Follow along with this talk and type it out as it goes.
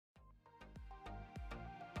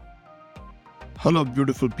Hello,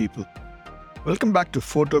 beautiful people. Welcome back to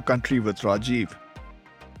Photo Country with Rajiv.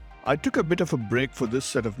 I took a bit of a break for this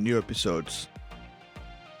set of new episodes.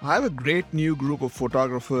 I have a great new group of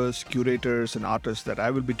photographers, curators, and artists that I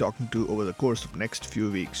will be talking to over the course of next few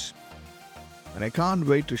weeks. And I can't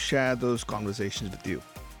wait to share those conversations with you.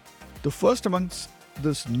 The first amongst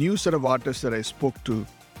this new set of artists that I spoke to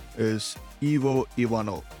is Ivo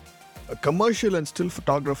Ivanov, a commercial and still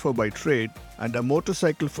photographer by trade and a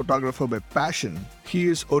motorcycle photographer by passion. He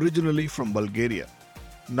is originally from Bulgaria,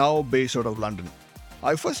 now based out of London.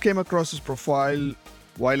 I first came across his profile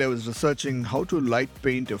while I was researching how to light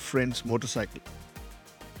paint a friend's motorcycle.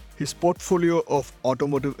 His portfolio of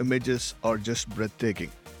automotive images are just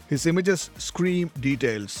breathtaking. His images scream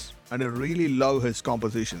details, and I really love his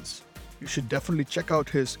compositions. You should definitely check out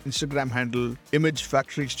his Instagram handle, Image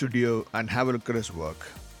Factory Studio, and have a look at his work.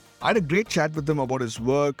 I had a great chat with him about his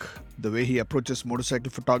work, the way he approaches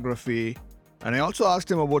motorcycle photography, and I also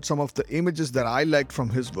asked him about some of the images that I liked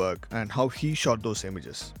from his work and how he shot those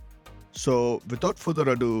images. So, without further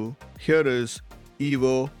ado, here is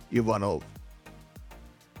Ivo Ivanov.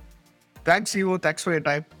 Thanks, Ivo. Thanks for your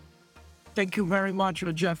time. Thank you very much,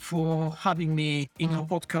 Jeff, for having me in your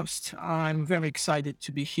podcast. I'm very excited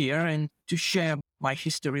to be here and to share my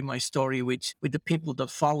history, my story with the people that are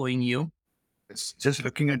following you. It's just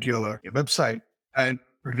looking at your website and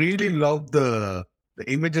really love the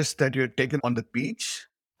images that you're taken on the beach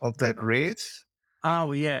of that race.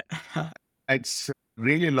 Oh, yeah. It's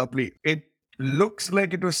really lovely. It looks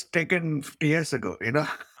like it was taken 50 years ago, you know?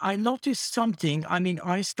 I noticed something. I mean,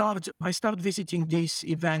 I started visiting these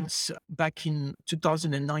events back in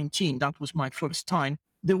 2019. That was my first time.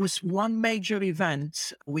 There was one major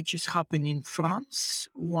event which is happening in France,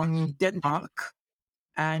 one in Denmark,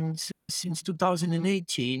 and since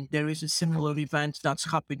 2018 there is a similar event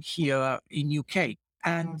that's happened here in UK,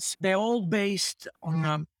 and they're all based on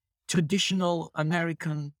a traditional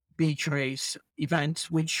American beach race event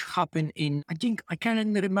which happened in, I think, I can't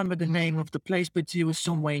even remember the name of the place, but it was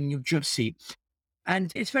somewhere in New Jersey.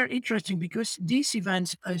 And it's very interesting because these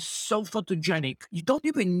events are so photogenic. You don't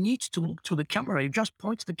even need to look to the camera. You just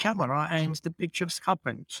point the camera and the pictures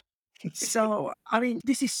happen. So, I mean,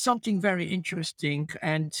 this is something very interesting.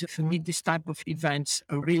 And for me, this type of events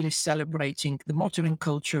are really celebrating the motoring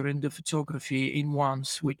culture and the photography in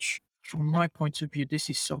once, which, from my point of view, this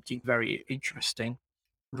is something very interesting.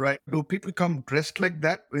 Right. Do people come dressed like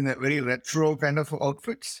that in a very retro kind of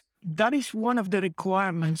outfits? That is one of the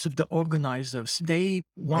requirements of the organizers. They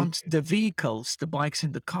want Okay. the vehicles, the bikes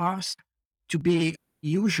and the cars, to be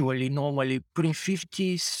usually normally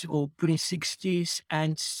pre-50s or pre-60s.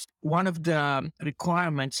 And one of the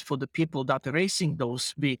requirements for the people that are racing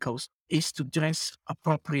those vehicles is to dress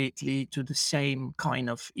appropriately to the same kind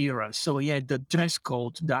of era. So yeah, the dress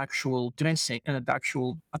code, the actual dressing and the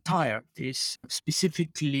actual attire is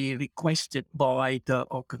specifically requested by the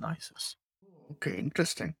organizers. Okay,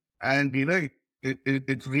 interesting. And you know,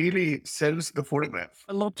 it really sells the photograph.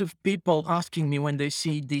 A lot of people asking me when they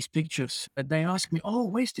see these pictures, they ask me, "Oh,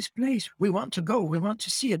 where's this place? We want to go. We want to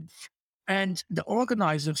see it." And the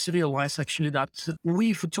organizers realize actually that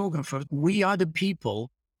we photographers, we are the people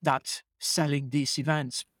that selling these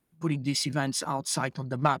events, putting these events outside on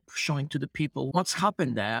the map, showing to the people what's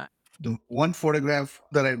happened there. The one photograph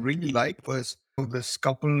that I really liked was of this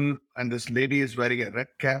couple, and this lady is wearing a red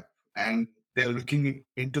cap and they're looking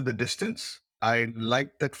into the distance. I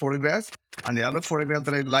liked that photograph. And the other photograph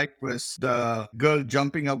that I liked was the girl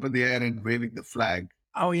jumping up in the air and waving the flag.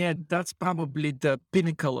 Oh yeah, that's probably the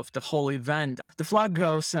pinnacle of the whole event. The flag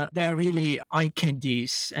girls, they're really eye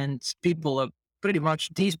candies, and people are pretty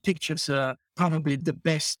much, these pictures are probably the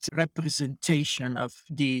best representation of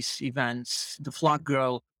these events. The flag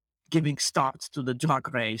girl giving start to the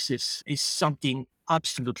drag race is something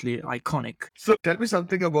absolutely iconic. So tell me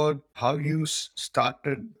something about how you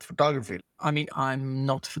started photography. I mean, I'm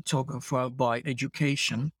not a photographer by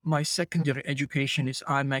education. My secondary education is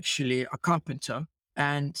I'm actually a carpenter.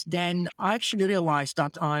 And then I actually realized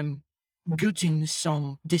that I'm good in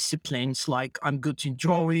some disciplines, like I'm good in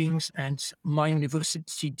drawings, and my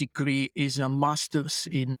university degree is a master's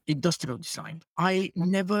in industrial design. I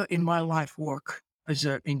never in my life work as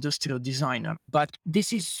an industrial designer, but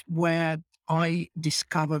this is where I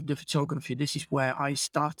discovered the photography. This is where I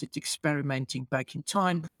started experimenting back in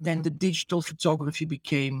time. Then the digital photography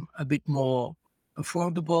became a bit more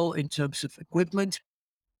affordable in terms of equipment.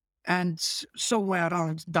 And somewhere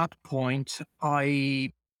around that point,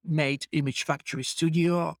 I made Image Factory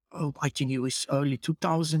Studio. I think it was early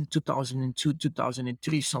 2000, 2002,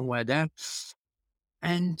 2003, somewhere there.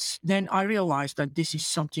 And then I realized that this is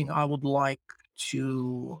something I would like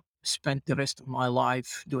to spend the rest of my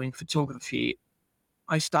life doing photography.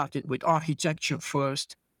 I started with architecture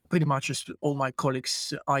first, pretty much as all my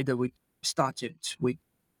colleagues. Either we started with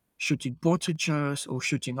shooting portraitures or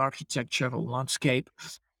shooting architecture or landscape.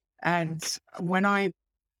 And when I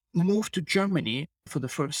moved to Germany for the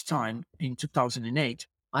first time in 2008,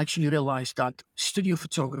 I actually realized that studio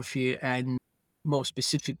photography and more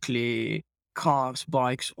specifically cars,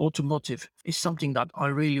 bikes, automotive is something that I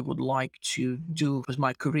really would like to do as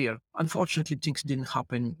my career. Unfortunately, things didn't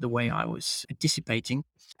happen the way I was anticipating.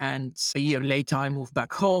 And a year later, I moved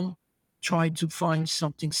back home, tried to find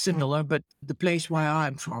something similar, but the place where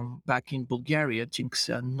I'm from, back in Bulgaria, things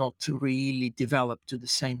are not really developed to the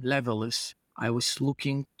same level as I was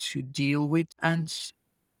looking to deal with. And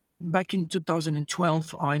back in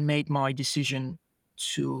 2012, I made my decision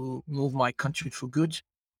to move my country for good,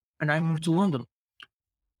 and I moved to London.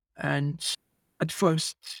 And at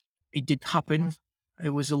first, it did happen. It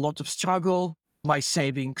was a lot of struggle. My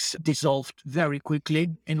savings dissolved very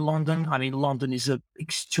quickly in London. I mean, London is an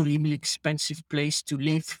extremely expensive place to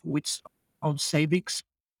live with own savings.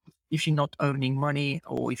 If you're not earning money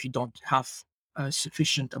or if you don't have a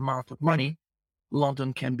sufficient amount of money,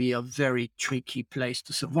 London can be a very tricky place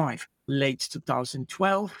to survive. Late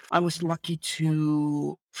 2012, I was lucky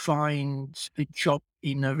to find a job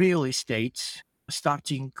in a real estate,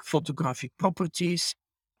 starting photographic properties.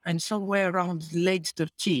 And somewhere around late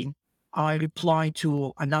 13, I replied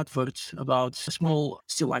to an advert about a small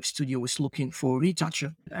still life studio was looking for a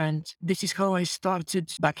retoucher. And this is how I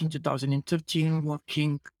started back in 2013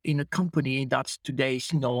 working in a company that today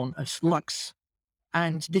is known as Lux.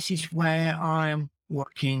 And this is where I'm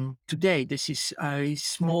working today. This is a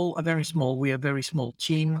very small, we're a very small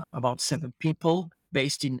team, about 7 people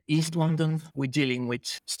based in East London. We're dealing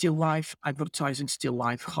with still life advertising, still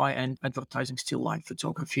life, high end advertising, still life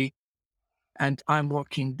photography. And I'm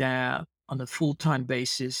working there on a full time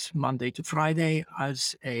basis, Monday to Friday,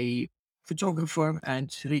 as a photographer and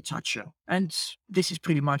retoucher. And this is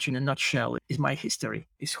pretty much in a nutshell is my history,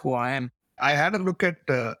 is who I am. I had a look at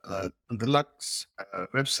the Lux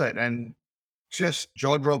website and just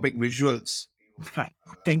jaw dropping visuals.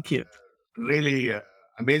 Thank you. Really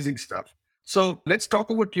amazing stuff. So let's talk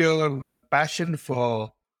about your passion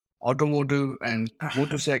for automotive and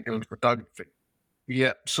motorcycle photography.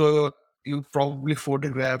 Yeah. So you probably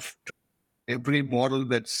photographed every model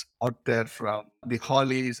that's out there, from the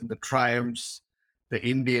Harleys and the Triumphs, the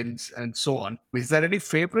Indians, and so on. Is there any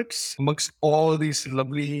favorites amongst all these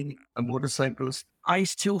lovely motorcycles? I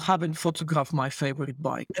still haven't photographed my favorite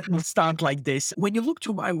bike. Let me start like this. When you look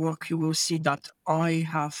to my work, you will see that I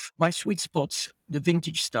have my sweet spots, the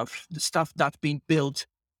vintage stuff, the stuff that's been built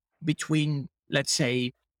between, let's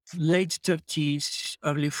say, late 30s,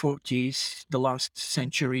 early 40s, the last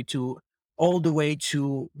century, to all the way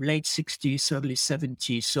to late 60s, early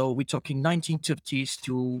 70s. So we're talking 1930s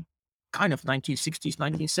to kind of 1960s,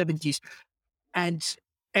 1970s. And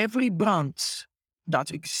every brand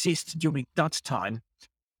that exists during that time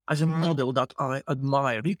as a model that I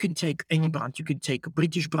admire. You can take any brand, you can take a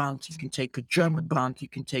British brand, you can take a German brand, you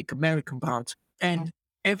can take American brand, and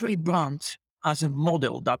every brand as a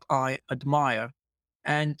model that I admire.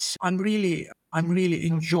 And I'm really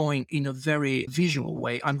enjoying in a very visual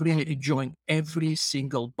way. I'm really enjoying every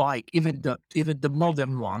single bike, even the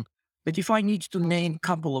modern one. But if I need to name a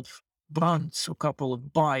couple of brands or couple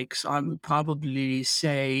of bikes, I would probably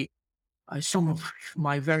say some of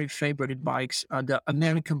my very favorite bikes are the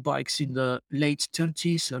American bikes in the late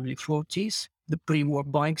 30s, early 40s, the pre-war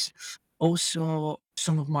bikes. Also,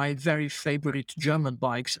 some of my very favorite German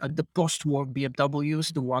bikes are the post-war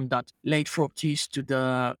BMWs, the one that late 40s to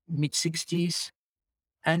the mid 60s.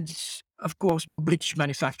 And of course, British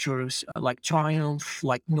manufacturers like Triumph,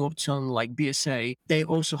 like Norton, like BSA, they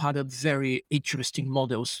also had a very interesting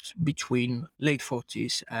models between late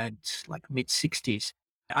 40s and like mid 60s.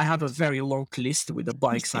 I have a very long list with the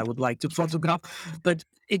bikes I would like to photograph, but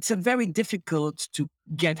it's a very difficult to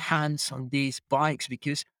get hands on these bikes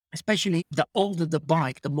because especially the older the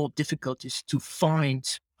bike, the more difficult it is to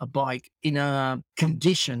find a bike in a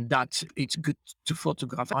condition that it's good to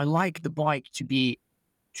photograph. I like the bike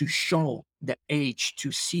to show the age,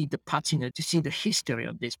 to see the patina, to see the history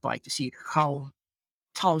of this bike, to see how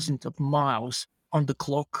thousands of miles on the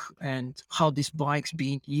clock and how this bike's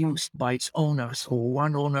being used by its owners or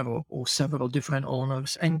one owner or several different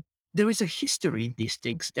owners. And there is a history in these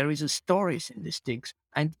things. There is a stories in these things.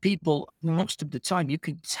 And people, most of the time, you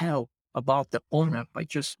can tell about the owner by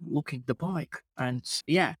just looking the bike. And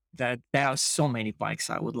yeah, there are so many bikes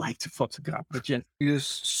I would like to photograph. But just, You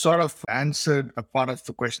sort of answered a part of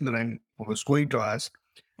the question that I was going to ask,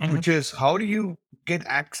 Mhm. which is how do you get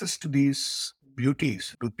access to these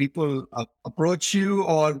beauties? Do people approach you,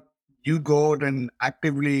 or you go out and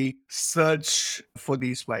actively search for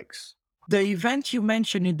these bikes? The event you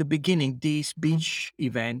mentioned in the beginning, these beach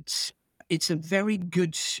events, it's a very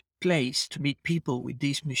good place to meet people with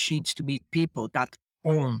these machines, to meet people that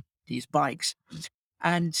own these bikes.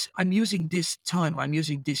 And I'm using these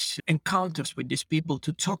encounters with these people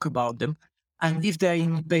to talk about them. And if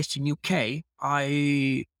they're based in UK,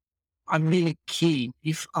 I'm really keen.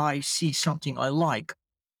 If I see something I like,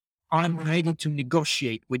 I'm ready to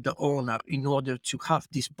negotiate with the owner in order to have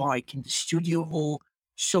this bike in the studio or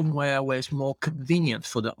somewhere where it's more convenient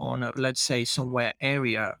for the owner, let's say somewhere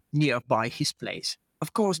area nearby his place.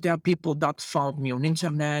 Of course, there are people that found me on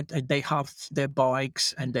internet and they have their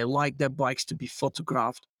bikes and they like their bikes to be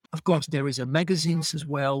photographed. Of course, there is a magazines as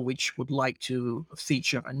well, which would like to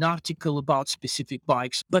feature an article about specific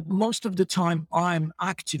bikes. But most of the time, I'm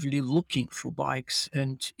actively looking for bikes.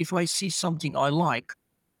 And if I see something I like,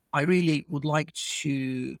 I really would like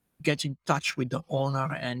to get in touch with the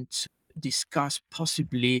owner and discuss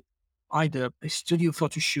possibly either a studio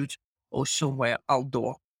photo shoot or somewhere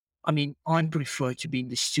outdoor. I mean, I prefer to be in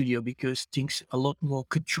the studio because things are a lot more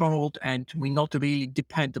controlled and we're not really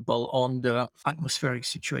dependable on the atmospheric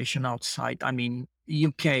situation outside. I mean,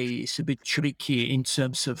 UK is a bit tricky in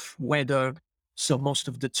terms of weather. So most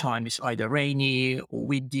of the time it's either rainy or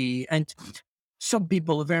windy. And some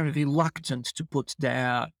people are very reluctant to put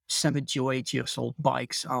their 70 or 80 years old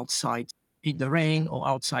bikes outside in the rain or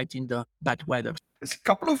outside in the bad weather. There's a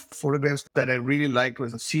couple of photographs that I really liked.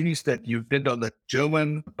 Was a series that you did on the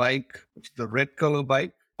German bike, which is the red color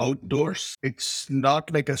bike outdoors. It's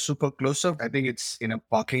not like a super close up. I think it's in a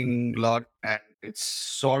parking lot and it's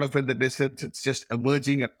sort of in the distance. It's just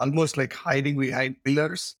emerging and almost like hiding behind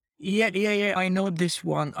pillars. Yeah. I know this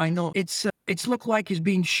one. I know it's looked like it's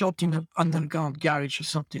being shot in an underground garage or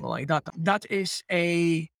something like that. That is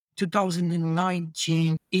a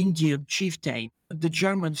 2019 Indian chieftain. The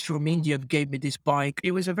Germans from India gave me this bike.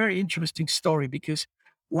 It was a very interesting story because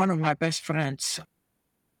one of my best friends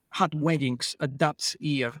had weddings at that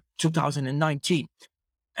year, 2019.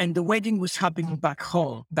 And the wedding was happening back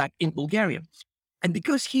home, back in Bulgaria. And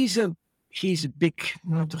because he's a big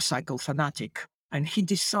motorcycle fanatic, and he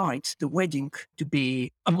decides the wedding to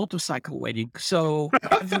be a motorcycle wedding. So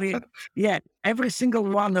every single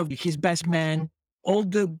one of his best men, all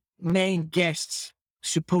the main guests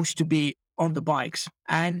supposed to be on the bikes.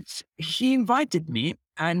 And he invited me,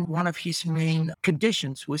 and one of his main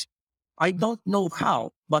conditions was, I don't know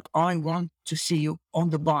how, but I want to see you on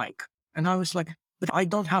the bike. And I was like, but I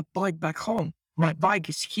don't have bike back home. My bike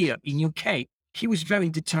is here in UK. He was very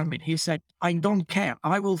determined. He said, I don't care.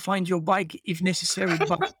 I will find your bike if necessary,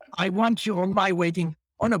 but I want you on my wedding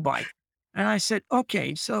on a bike. And I said,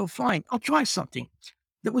 okay, so fine, I'll try something.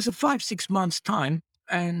 There was a 5, 6 months time,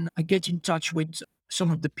 and I get in touch with some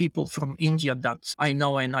of the people from India that I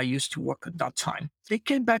know and I used to work at that time. They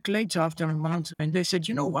came back later after a month and they said,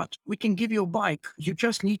 you know what? We can give you a bike. You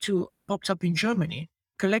just need to pop up in Germany,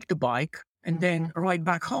 collect the bike, and then ride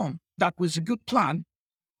back home. That was a good plan.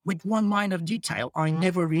 With one minor detail, I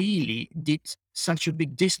never really did such a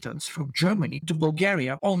big distance from Germany to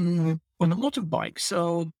Bulgaria on a motorbike.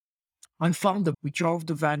 So I found that we drove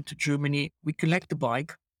the van to Germany, we collect the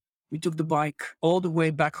bike, we took the bike all the way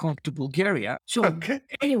back home to Bulgaria. So Okay.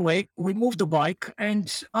 anyway, we moved the bike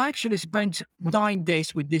and I actually spent 9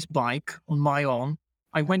 days with this bike on my own.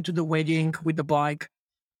 I went to the wedding with the bike.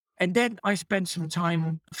 And then I spent some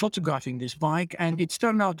time photographing this bike, and it's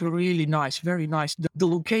turned out really nice, very nice. The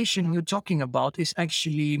location you're talking about is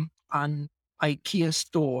actually an IKEA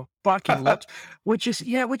store parking lot, which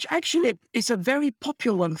actually is a very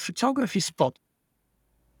popular photography spot.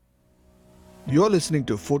 You're listening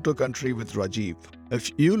to Photo Country with Rajiv.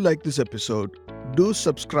 If you like this episode, do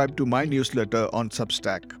subscribe to my newsletter on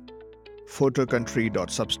Substack,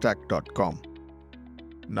 photocountry.substack.com.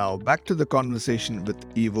 Now back to the conversation with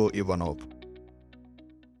Ivo Ivanov.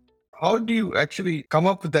 How do you actually come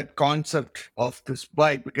up with that concept of this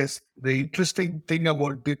bike? Because the interesting thing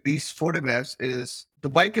about these photographs is the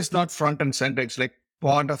bike is not front and center. It's like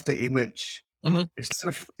part of the image. Mhm. It's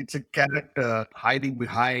a character hiding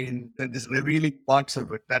behind and just revealing parts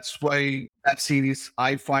of it. That's why that series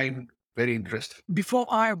I find very interesting. Before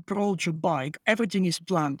Before I approach a bike, everything is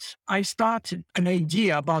planned. I started an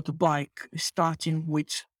idea about the bike, starting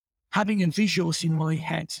with having a visuals in my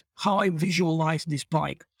head, how I visualize this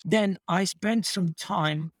bike. Then I spent some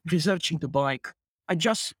time researching the bike. I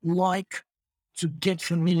just like to get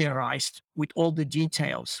familiarized with all the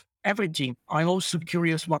details, everything. I'm also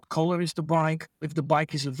curious what color is the bike. If the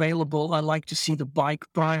bike is available, I like to see the bike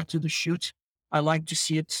prior to the shoot. I like to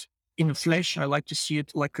see it in the flesh. I like to see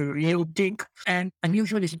it like a real thing. And I'm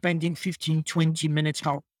usually spending 15, 20 minutes.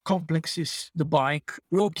 How complex is the bike?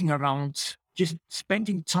 Walking around, just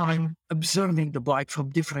spending time observing the bike from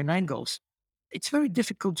different angles. It's very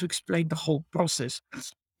difficult to explain the whole process.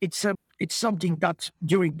 It's something that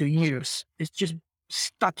during the years it's just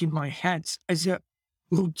stuck in my head as a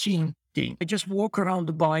routine thing. I just walk around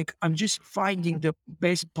the bike. I'm just finding the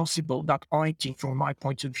best possible that I think from my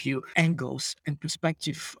point of view, angles and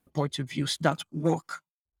perspective point of views that work.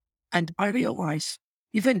 And I realize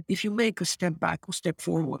even if you make a step back or step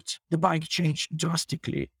forward, the bike changed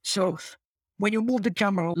drastically. So when you move the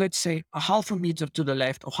camera, let's say a half a meter to the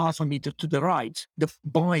left or half a meter to the right, the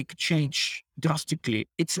bike change drastically.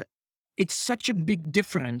 It's such a big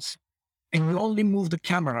difference, and you only move the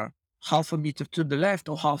camera half a meter to the left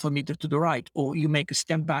or half a meter to the right, or you make a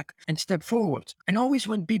step back and step forward. And always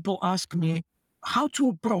when people ask me how to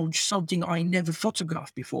approach something I never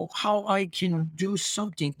photographed before, how I can do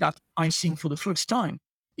something that I see for the first time,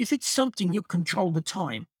 if it's something you control the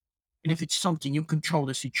time, and if it's something you control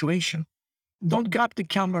the situation, don't grab the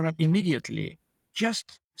camera immediately.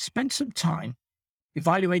 Just spend some time,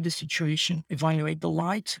 evaluate the situation, evaluate the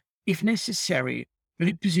light. If necessary,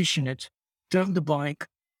 reposition it, turn the bike,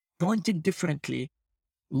 point it differently,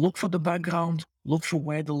 look for the background, look for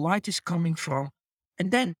where the light is coming from,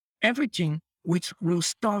 and then everything which will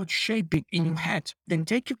start shaping in your head. Then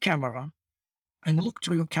take your camera and look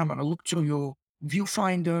through your camera, look through your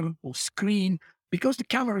viewfinder or screen, because the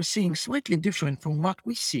camera is seeing slightly different from what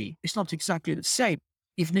we see. It's not exactly the same.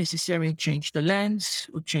 If necessary, change the lens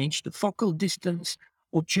or change the focal distance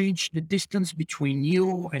or change the distance between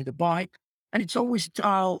you and the bike. And it's always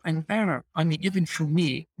trial and error. I mean, even for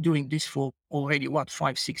me, doing this for already,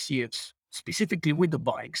 5, 6 years, specifically with the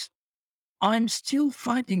bikes, I'm still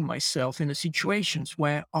finding myself in the situations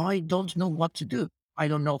where I don't know what to do. I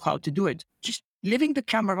don't know how to do it. Just leaving the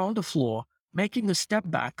camera on the floor, making a step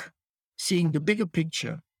back, seeing the bigger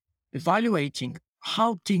picture, evaluating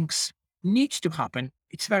how things need to happen,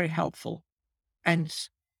 it's very helpful. And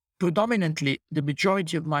predominantly, the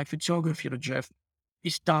majority of my photography, Jeff,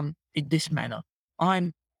 is done in this manner.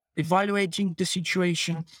 I'm evaluating the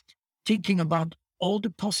situation, thinking about all the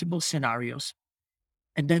possible scenarios,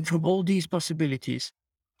 and then from all these possibilities,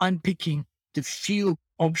 I'm picking the few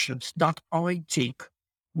options that I think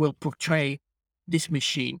will portray this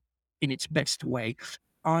machine in its best way.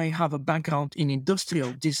 I have a background in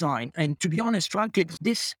industrial design. And to be honest, frankly,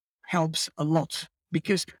 this helps a lot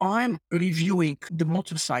because I'm reviewing the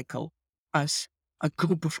motorcycle as a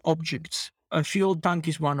group of objects. A fuel tank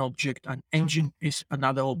is one object, an engine is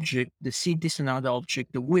another object, the seat is another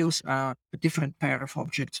object, the wheels are a different pair of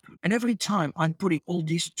objects. And every time I'm putting all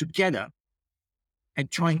this together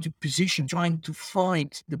and trying to position, trying to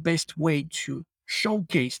find the best way to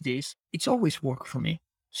showcase this, it's always worked for me.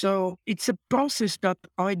 So it's a process that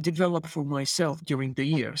I developed for myself during the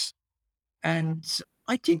years. And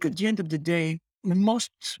I think at the end of the day,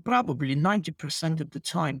 most probably 90% of the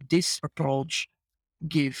time, this approach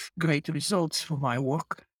give great results for my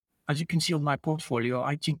work. As you can see on my portfolio,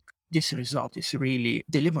 I think this result is really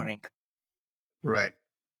delivering. Right,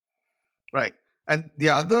 right. And the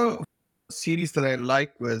other series that I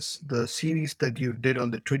like was the series that you did on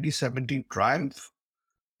the 2017 Triumph,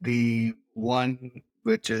 the one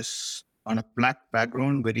which is on a black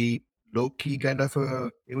background, very low key kind of a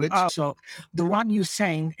image. So the one you're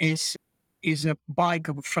saying is a bike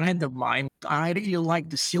of a friend of mine. I really like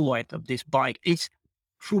the silhouette of this bike. It's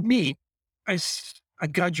for me, as I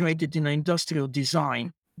graduated in industrial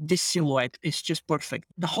design, this silhouette is just perfect.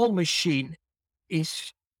 The whole machine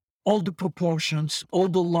is all the proportions, all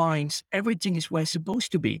the lines, everything is where it's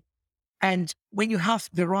supposed to be. And when you have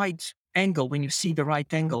the right angle, when you see the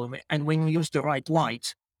right angle, and when you use the right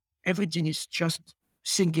light, everything is just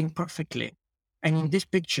syncing perfectly. And in this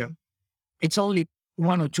picture, it's only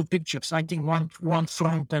one or two pictures. I think one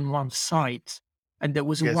front and one side. And there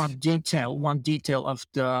was Yes. one detail of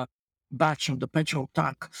the batch of the petrol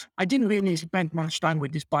tank. I didn't really spend much time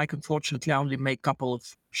with this bike. Unfortunately, I only made a couple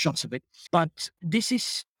of shots of it. But this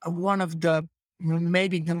is one of the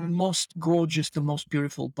maybe the most gorgeous, the most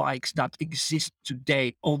beautiful bikes that exist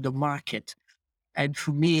today on the market. And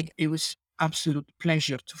for me, it was absolute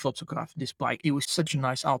pleasure to photograph this bike. It was such a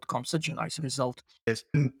nice outcome, such a nice result. Yes.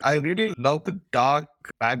 And I really love the dark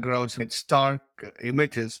backgrounds and stark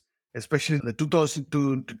images, especially the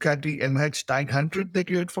 2002 Ducati MH 900 that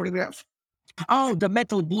you had photographed. Oh, the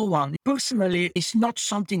metal blue one. Personally, it's not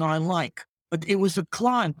something I like, but it was a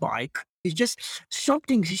client bike. It's just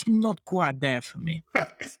something is not quite there for me.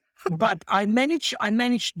 But I managed,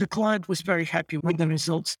 the client was very happy with the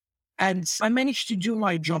results. And I managed to do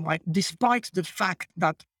my job, despite the fact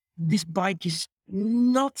that this bike is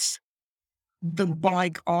not the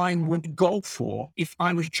bike I would go for if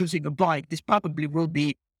I was choosing a bike. This probably will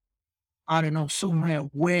be, I don't know, somewhere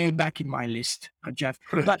way back in my list, Jeff.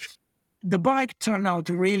 But the bike turned out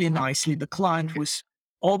really nicely. The client was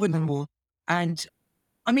over the moon. And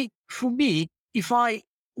I mean, for me, if I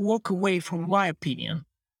walk away from my opinion,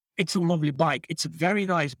 it's a lovely bike. It's a very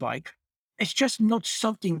nice bike. It's just not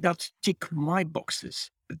something that tick my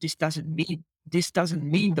boxes. But this doesn't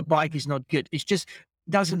mean the bike is not good. It just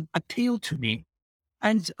doesn't appeal to me.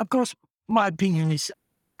 And of course, my opinion is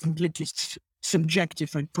completely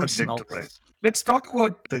subjective and personal. Subjective, right? Let's talk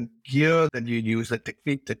about the gear that you use, the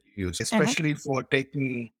technique that you use, Mhm. especially for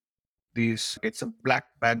taking these, it's a black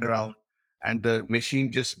background and the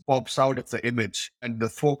machine just pops out of the image and the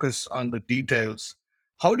focus on the details.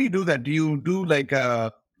 How do you do that? Do you do like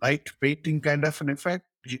a light painting kind of an effect?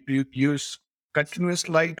 Do you use continuous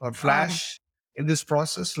light or Um, flash in this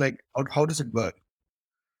process? Like, how does it work?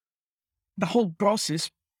 the whole process,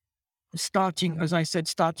 starting, as I said,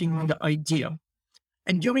 starting with the idea.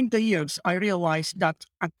 And during the years, I realized that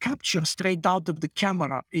a capture straight out of the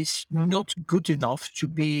camera is not good enough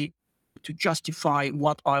to justify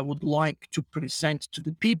what I would like to present to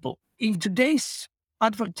the people. In today's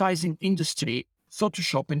advertising industry,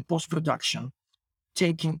 Photoshop and post-production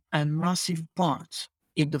taking a massive part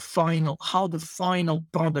in how the final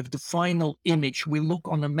product, the final image will look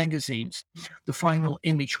on the magazines, the final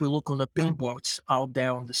image will look on the billboards out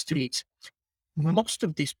there on the streets. Most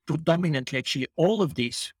of these, predominantly actually all of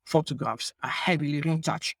these photographs are heavily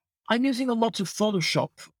retouched. I'm using a lot of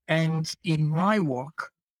Photoshop, and in my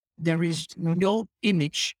work, there is no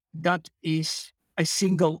image that is a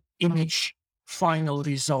single image final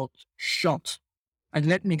result shot. And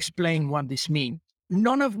let me explain what this means.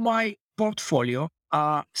 None of my portfolio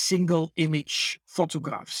are single image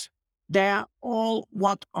photographs. They're all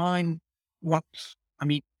what I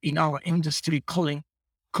mean, in our industry calling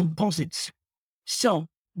composites. So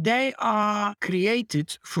they are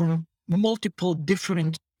created from multiple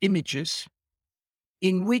different images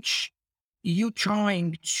in which you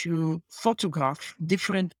trying to photograph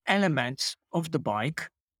different elements of the bike.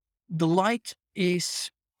 The light is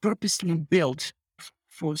purposely built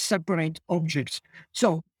for separate objects.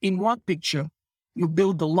 So in one picture, you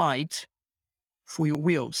build the light for your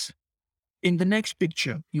wheels. In the next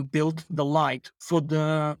picture, you build the light for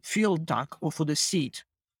the fuel tank or for the seat.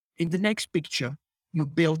 In the next picture, you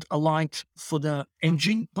build a light for the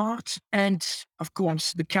engine part. And of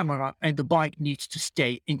course, the camera and the bike needs to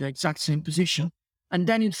stay in the exact same position. And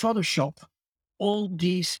then in Photoshop, all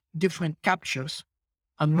these different captures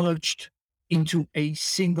are merged into a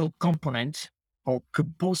single component or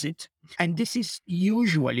composite. And this is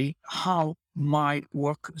usually how my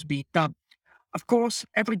work is being done. Of course,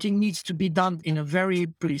 everything needs to be done in a very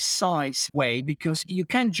precise way because you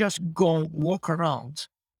can't just go walk around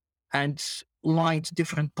and light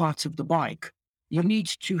different parts of the bike. You need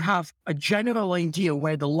to have a general idea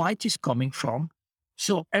where the light is coming from.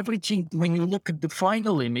 So everything, when you look at the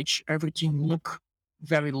final image, everything look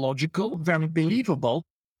very logical, very believable,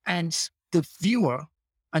 and the viewer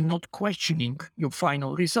are not questioning your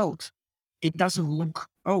final result. It doesn't look,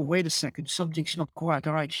 oh, wait a second, something's not quite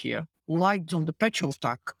right here. Light on the petrol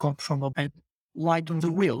tank come from and light on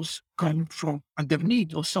the wheels come from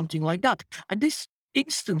underneath or something like that. And this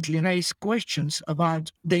instantly raise questions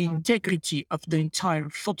about the integrity of the entire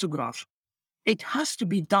photograph. It has to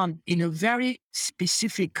be done in a very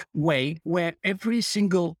specific way where every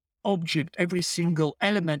single object, every single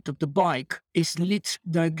element of the bike is lit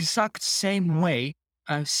the exact same way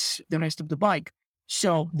as the rest of the bike.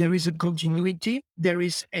 So there is a continuity. There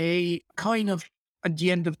is a kind of, at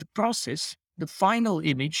the end of the process, the final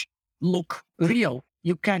image look real.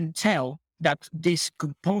 You can tell that this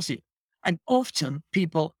composite. And often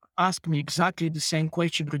people ask me exactly the same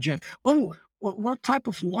question, Rajesh. Oh, what type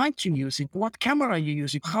of light you using, what camera you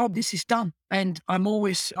using, how this is done. And I'm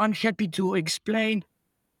happy to explain.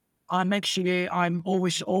 I'm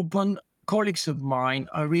always open. Colleagues of mine,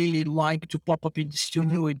 I really like to pop up in the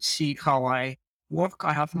studio and see how I work.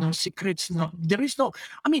 I have no secrets. There is no,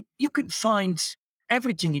 I mean, you can find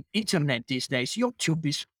everything in internet these days. YouTube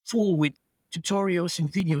is full with tutorials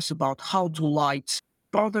and videos about how to light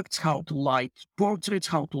products, how to light portraits,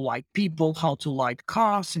 how to light people, how to light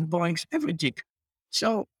cars and bikes, everything.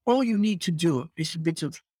 So all you need to do is a bit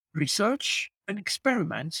of research and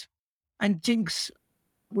experiment, and things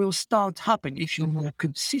will start happening. If you're more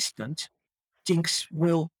consistent, things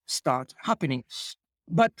will start happening.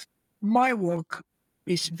 But my work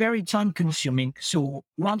is very time consuming. So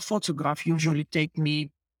one photograph usually take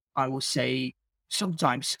me I will say,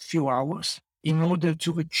 sometimes few hours in order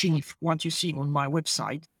to achieve what you see on my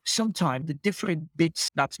website. Sometimes the different bits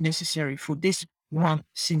that's necessary for this one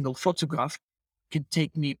single photograph can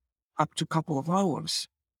take me up to a couple of hours.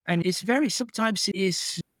 And sometimes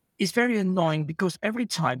it's very annoying because every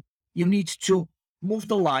time you need to move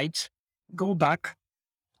the light, go back,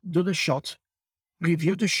 do the shot,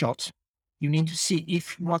 review the shot. You need to see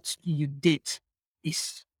if what you did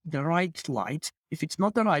is the right light. If it's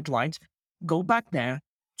not the right light, go back there,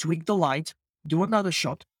 tweak the light, do another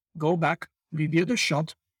shot, go back, review the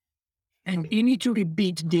shot. And you need to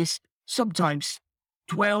repeat this sometimes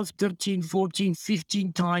 12, 13, 14,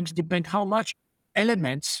 15 times, depend how much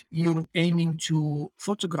elements you're aiming to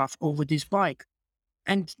photograph over this bike.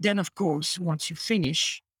 And then, of course, once you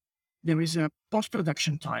finish, there is a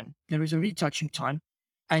post-production time, there is a retouching time,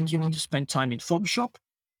 and you need to spend time in Photoshop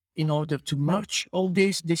in order to merge all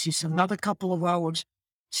this. This is another couple of hours.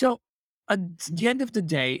 So at the end of the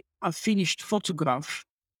day, a finished photograph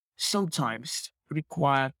sometimes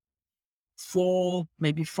require 4,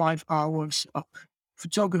 maybe 5 hours of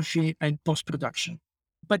photography and post-production.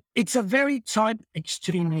 But it's a very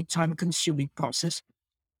extremely time-consuming process.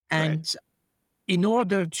 Right. And in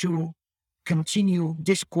order to continue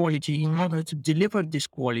this quality, in order to deliver this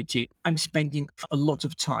quality, I'm spending a lot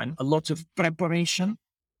of time, a lot of preparation,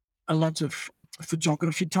 a lot of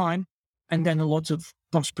photography time, and then a lot of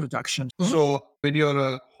post production. So when you're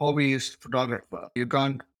a hobbyist photographer, you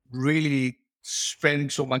can't really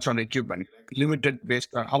spend so much on equipment, limited based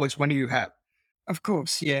on how much money you have. Of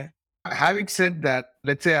course, yeah. Having said that,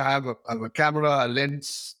 let's say I have a camera, a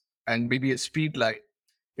lens, and maybe a speed light.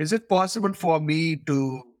 Is it possible for me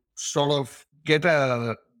to sort of get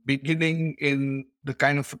a beginning in the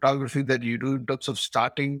kind of photography that you do in terms of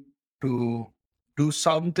starting to do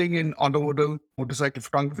something in automotive motorcycle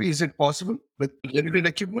photography? Is it possible with limited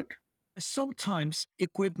equipment? Sometimes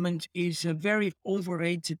equipment is a very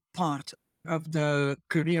overrated part of the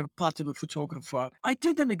career path of a photographer. I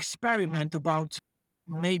did an experiment about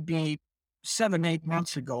maybe 7, 8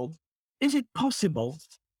 months ago. Is it possible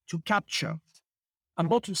to capture a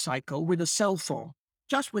motorcycle with a cell phone,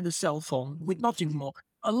 just with a cell phone, with nothing more?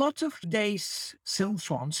 A lot of today's cell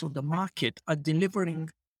phones on the market are delivering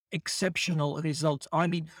exceptional results. I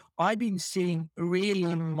mean, I've been seeing really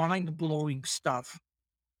mind blowing stuff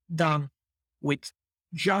done with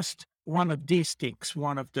just one of these things,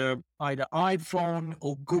 one of the either iPhone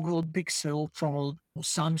or Google Pixel phone or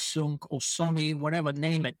Samsung or Sony, whatever,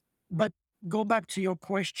 name it. But go back to your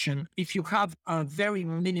question. If you have a very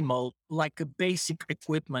minimal, like a basic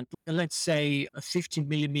equipment, let's say a 50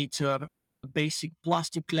 millimeter basic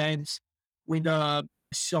plastic lens with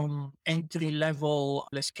some entry level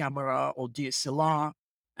less camera or DSLR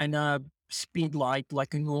and a speed light,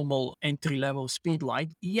 like a normal entry level speed light.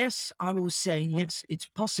 Yes, I will say yes, it's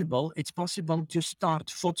possible. It's possible to start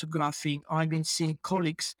photographing. I've been seeing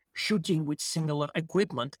colleagues shooting with similar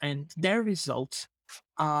equipment and their results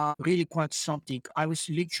are really quite something. I was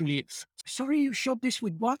literally, sorry, you shot this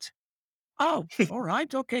with what? Oh, all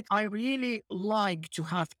right. Okay. I really like to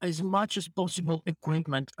have as much as possible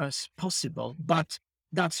equipment as possible, but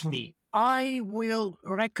that's me. I will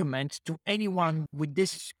recommend to anyone with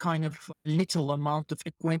this kind of little amount of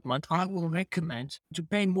equipment, I will recommend to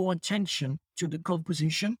pay more attention to the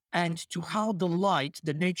composition and to how the light,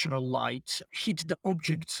 the natural light, hit the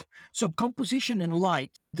objects. So composition and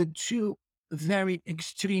light, the two very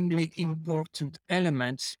extremely important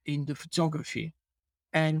elements in the photography.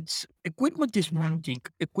 And equipment is one thing.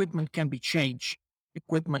 Equipment can be changed.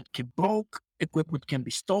 Equipment can broke. Equipment can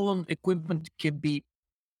be stolen. Equipment can be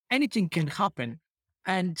anything can happen.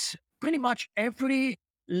 And pretty much every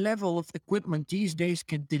level of equipment these days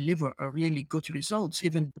can deliver a really good results.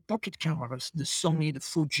 Even the pocket cameras, the Sony, the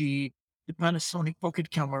Fuji, the Panasonic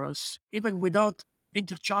pocket cameras, even without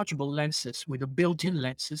interchangeable lenses, with the built-in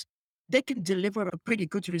lenses, they can deliver a pretty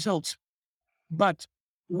good results. But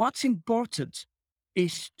what's important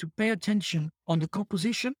is to pay attention on the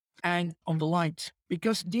composition and on the light,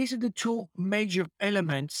 because these are the two major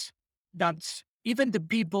elements that even the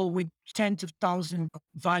people with tens of thousands of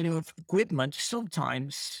value of equipment,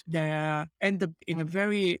 sometimes they end up in a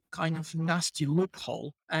very kind of nasty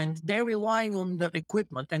loophole and they're relying on the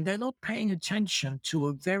equipment and they're not paying attention to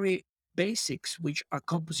a very basics, which are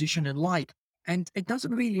composition and light. And it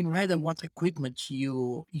doesn't really matter what equipment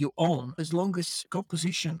you own, as long as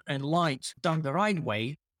composition and light done the right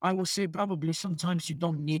way. I will say probably sometimes you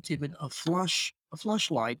don't need even a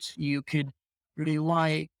flashlight. You can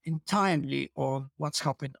rely entirely on what's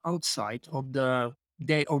happening outside of the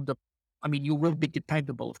day of the. I mean, you will be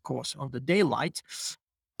dependable, of course, on the daylight,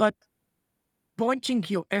 but pointing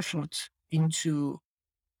your effort into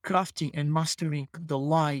crafting and mastering the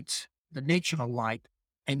light, the natural light,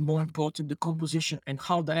 and more important, the composition and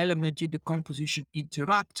how the element in the composition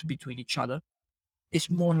interact between each other is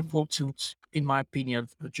more important, in my opinion,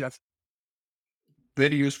 Jeff.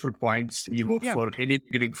 Very useful points, Evo, Yeah. for any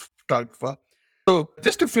beginning photographer. So,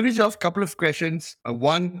 just to finish off, couple of questions.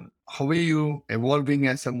 One, how are you evolving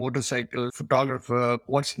as a motorcycle photographer?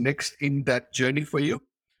 What's next in that journey for you?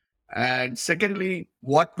 And secondly,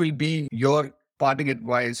 what will be your parting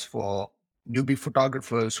advice for newbie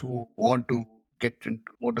photographers who want to get into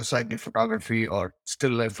motorcycle photography or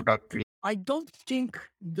still life photography? I don't think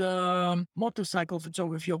the motorcycle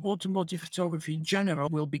photography or automotive photography in general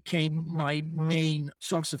will become my main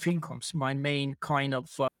source of incomes, my main kind of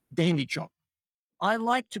daily job. I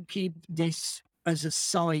like to keep this as a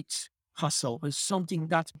side hustle, as something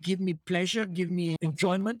that give me pleasure, give me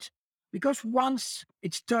enjoyment. Because once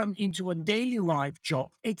it's turned into a daily life job,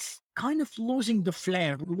 it's kind of losing the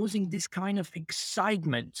flair, losing this kind of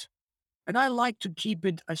excitement. And I like to keep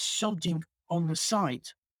it as something on the side.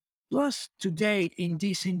 Plus, today in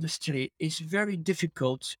this industry, it's very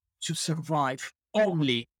difficult to survive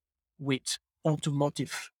only with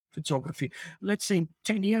automotive photography. Let's say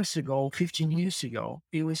 10 years ago, 15 years ago,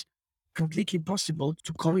 it was completely possible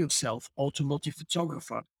to call yourself automotive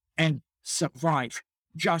photographer and survive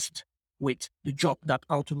just with the job that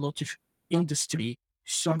automotive industry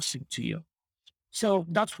sourcing to you. So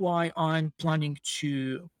that's why I'm planning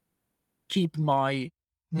to keep my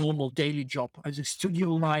normal daily job as a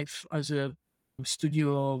studio life, as a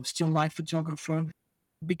studio still life photographer,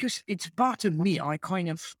 because it's part of me.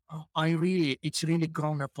 It's really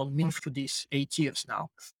grown up on me for these 8 years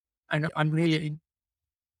now. And I'm really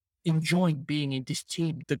enjoying being in this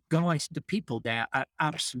team. The guys, the people there are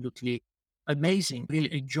absolutely amazing.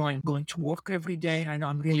 Really enjoying going to work every day. And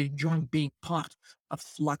I'm really enjoying being part of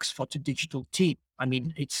Lux Photo Digital team. I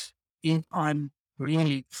mean, I'm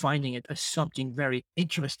really finding it as something very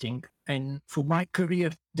interesting. And for my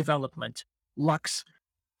career development, Lux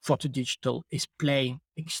Photo Digital is playing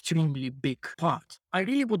extremely big part. I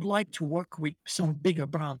really would like to work with some bigger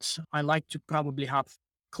brands. I like to probably have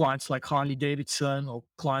clients like Harley Davidson or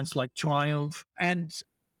clients like Triumph. And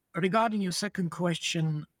regarding your second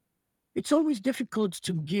question, it's always difficult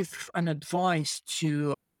to give an advice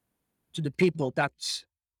to the people that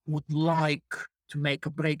would like to make a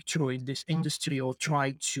breakthrough in this industry or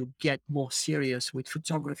try to get more serious with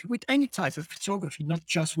photography, with any type of photography, not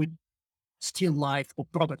just with still life or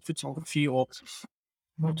product photography or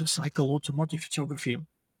motorcycle automotive photography.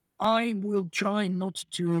 I will try not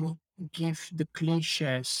to give the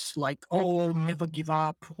cliches like, oh, never give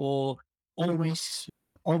up or always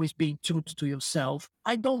being true to yourself.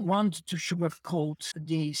 I don't want to sugarcoat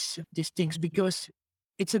these things because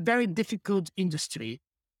it's a very difficult industry.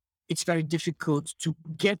 It's very difficult to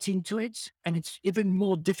get into it, and it's even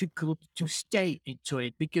more difficult to stay into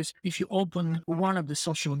it because if you open one of the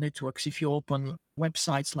social networks, if you open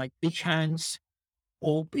websites like Behance,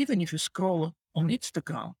 or even if you scroll on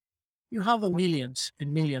Instagram, you have millions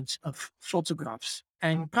and millions of photographs,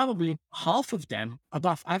 and probably half of them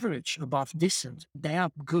above average, above decent. They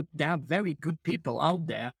are good, they are very good people out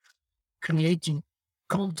there creating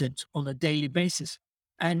content on a daily basis.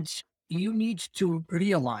 And you need to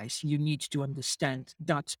realize, you need to understand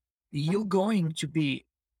that you're going to be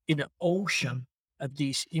in an ocean of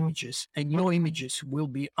these images, and your images will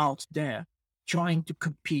be out there trying to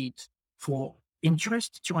compete for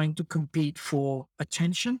interest, trying to compete for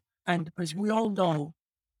attention. And as we all know,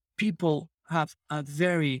 people have a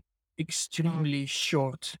very extremely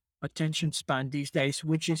short attention span these days,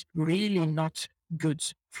 which is really not good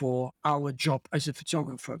for our job as a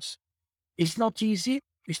photographers. It's not easy.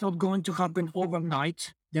 It's not going to happen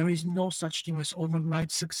overnight. There is no such thing as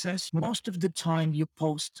overnight success. Most of the time you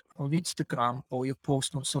post on Instagram or you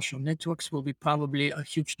post on social networks will be probably a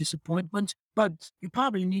huge disappointment, but you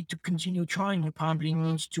probably need to continue trying. You probably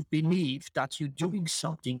need to believe that you're doing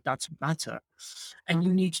something that's better. And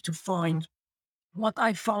you need to find what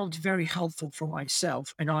I found very helpful for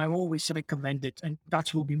myself, and I always recommend it, and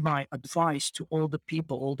that will be my advice to all the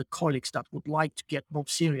people, all the colleagues that would like to get more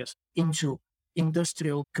serious into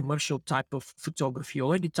industrial, commercial type of photography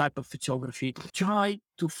or any type of photography. Try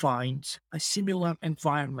to find a similar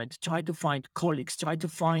environment, try to find colleagues, try to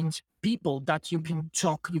find people that you can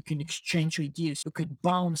talk, you can exchange ideas, you can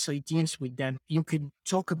bounce ideas with them, you can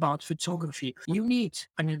talk about photography. You need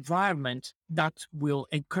an environment that will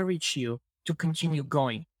encourage you to continue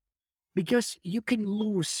going because you can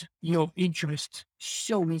lose your interest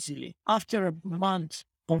so easily. After a month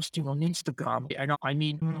posting on Instagram. And I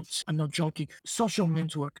mean, I'm not joking. Social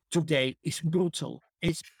network today is brutal.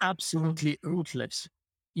 It's absolutely ruthless.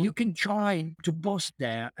 You can try to post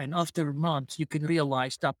there, and after a month, you can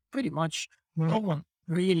realize that pretty much no one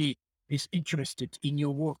really is interested in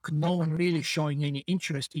your work. No one really showing any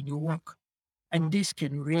interest in your work. And this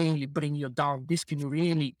can really bring you down. This can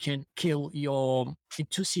kill your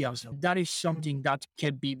enthusiasm. That is something that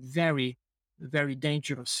can be very, very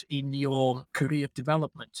dangerous in your career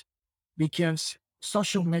development, because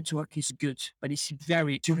social network is good, but it's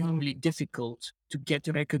very extremely difficult to get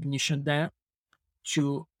recognition there,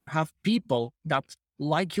 to have people that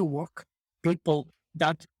like your work, people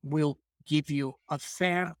that will give you a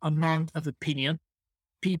fair amount of opinion,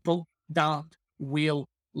 people that will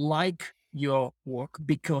like your work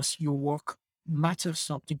because your work matters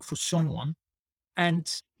something for someone. And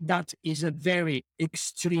that is a very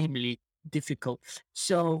extremely difficult.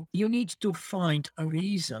 So you need to find a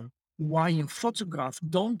reason why you photograph.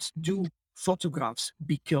 Don't do photographs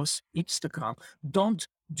because Instagram. Don't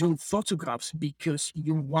do photographs because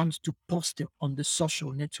you want to post it on the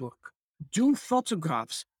social network. Do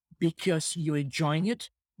photographs because you're enjoying it.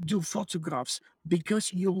 Do photographs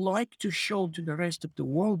because you like to show to the rest of the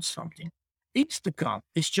world something. Instagram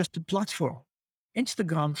is just a platform.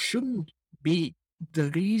 Instagram shouldn't be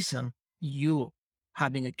the reason you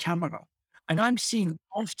having a camera. And I'm seeing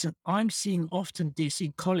often this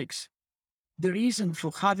in colleagues. The reason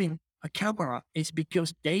for having a camera is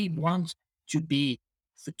because they want to be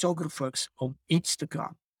photographers on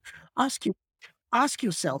Instagram. Ask you, ask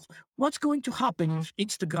yourself, what's going to happen if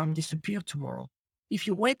Instagram disappears tomorrow? If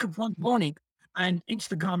you wake up one morning and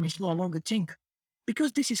Instagram is no longer thing,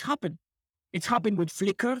 because this has happened. It's happened with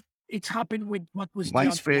Flickr. It's happened with what was the other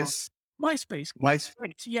one? MySpace. MySpace. MySpace.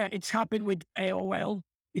 Right. Yeah, it's happened with AOL.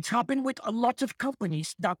 It's happened with a lot of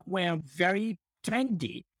companies that were very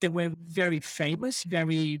trendy. They were very famous,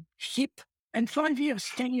 very hip. And 5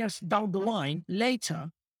 years, 10 years down the line,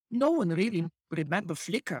 later, no one really remember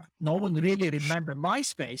Flickr. No one really remember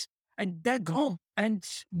MySpace. And they're gone. And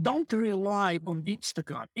don't rely on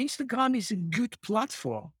Instagram. Instagram is a good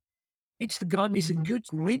platform. Instagram is a good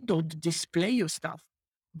window to display your stuff.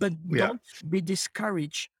 But Yeah. don't be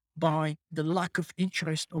discouraged by the lack of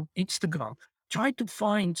interest on Instagram. Try to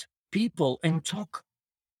find people and talk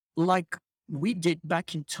like we did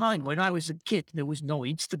back in time. When I was a kid, there was no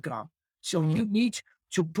Instagram. So you need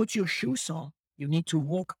to put your shoes on. You need to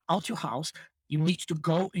walk out your house. You need to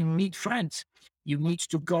go and meet friends. You need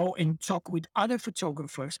to go and talk with other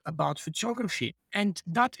photographers about photography. And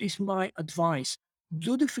that is my advice.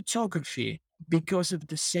 Do the photography because of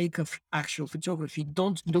the sake of actual photography.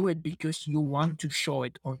 Don't do it because you want to show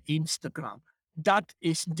it on Instagram. That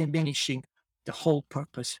is diminishing the whole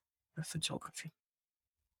purpose of photography.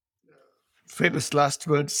 Famous last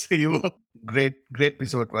words, Ivo. Great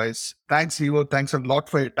piece of advice. Thanks, Ivo. Thanks a lot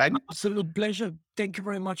for your time. Absolute pleasure. Thank you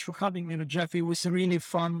very much for having me, Jeff. It was really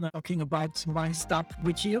fun talking about my stuff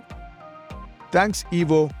with you. Thanks,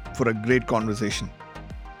 Ivo, for a great conversation.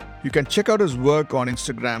 You can check out his work on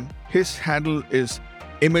Instagram. His handle is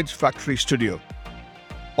Image Factory Studio,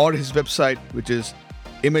 or his website, which is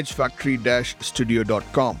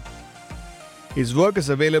imagefactory-studio.com. His work is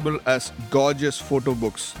available as gorgeous photo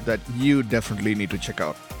books that you definitely need to check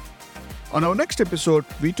out. On our next episode,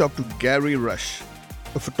 we talk to Gary Rush,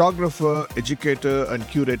 a photographer, educator, and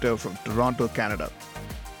curator from Toronto, Canada.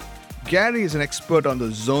 Gary is an expert on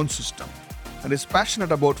the zone system and is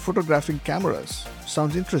passionate about photographing cameras.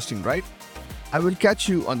 Sounds interesting, right? I will catch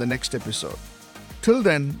you on the next episode. Till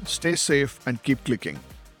then, stay safe and keep clicking.